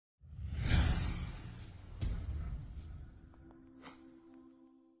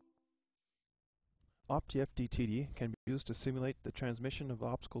OptiFDTD can be used to simulate the transmission of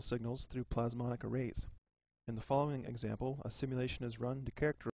optical signals through plasmonic arrays. In the following example, a simulation is run to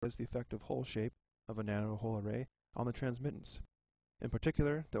characterize the effective hole shape of a nano-hole array on the transmittance. In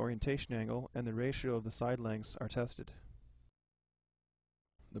particular, the orientation angle and the ratio of the side lengths are tested.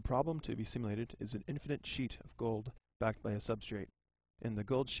 The problem to be simulated is an infinite sheet of gold backed by a substrate. In the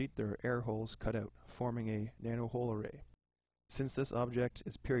gold sheet there are air holes cut out, forming a nano-hole array. Since this object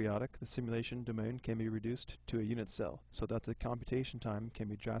is periodic, the simulation domain can be reduced to a unit cell, so that the computation time can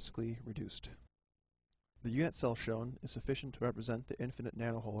be drastically reduced. The unit cell shown is sufficient to represent the infinite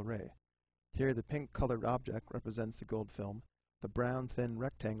nano-hole array. Here the pink-colored object represents the gold film, the brown thin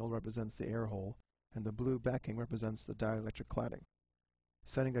rectangle represents the air hole, and the blue backing represents the dielectric cladding.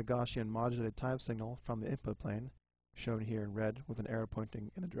 Sending a Gaussian modulated time signal from the input plane, shown here in red with an arrow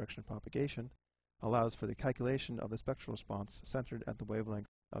pointing in the direction of propagation, allows for the calculation of the spectral response centered at the wavelength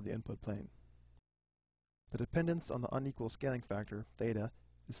of the input plane. The dependence on the unequal scaling factor, theta,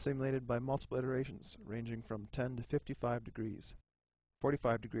 is simulated by multiple iterations ranging from 10 to 55 degrees,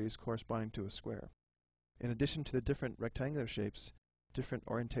 45 degrees corresponding to a square. In addition to the different rectangular shapes, different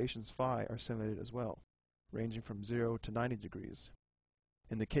orientations phi are simulated as well, ranging from 0 to 90 degrees.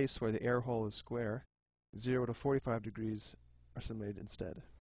 In the case where the air hole is square, 0 to 45 degrees are simulated instead.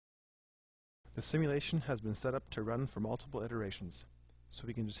 The simulation has been set up to run for multiple iterations, so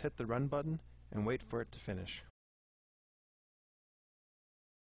we can just hit the run button and wait for it to finish.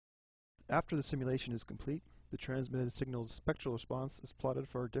 After the simulation is complete, the transmitted signal's spectral response is plotted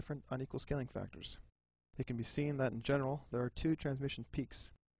for different unequal scaling factors. It can be seen that in general there are two transmission peaks.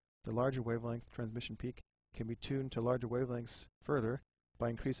 The larger wavelength transmission peak can be tuned to larger wavelengths further by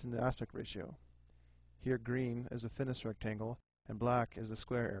increasing the aspect ratio. Here green is the thinnest rectangle and black is the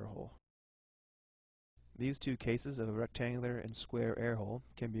square air hole. These two cases of a rectangular and square air hole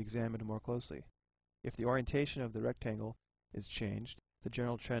can be examined more closely. If the orientation of the rectangle is changed, the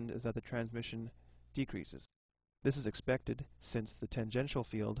general trend is that the transmission decreases. This is expected since the tangential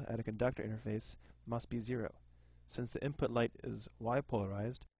field at a conductor interface must be zero. Since the input light is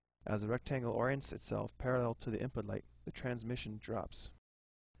Y-polarized, as the rectangle orients itself parallel to the input light, the transmission drops.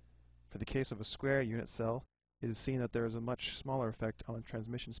 For the case of a square unit cell, it is seen that there is a much smaller effect on the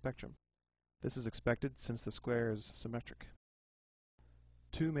transmission spectrum. This is expected since the square is symmetric.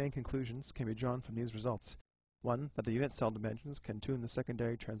 Two main conclusions can be drawn from these results. One, that the unit cell dimensions can tune the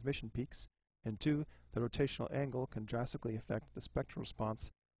secondary transmission peaks, and two, the rotational angle can drastically affect the spectral response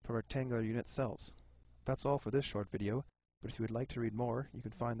for rectangular unit cells. That's all for this short video, but if you would like to read more, you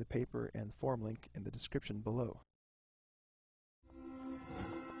can find the paper and forum link in the description below.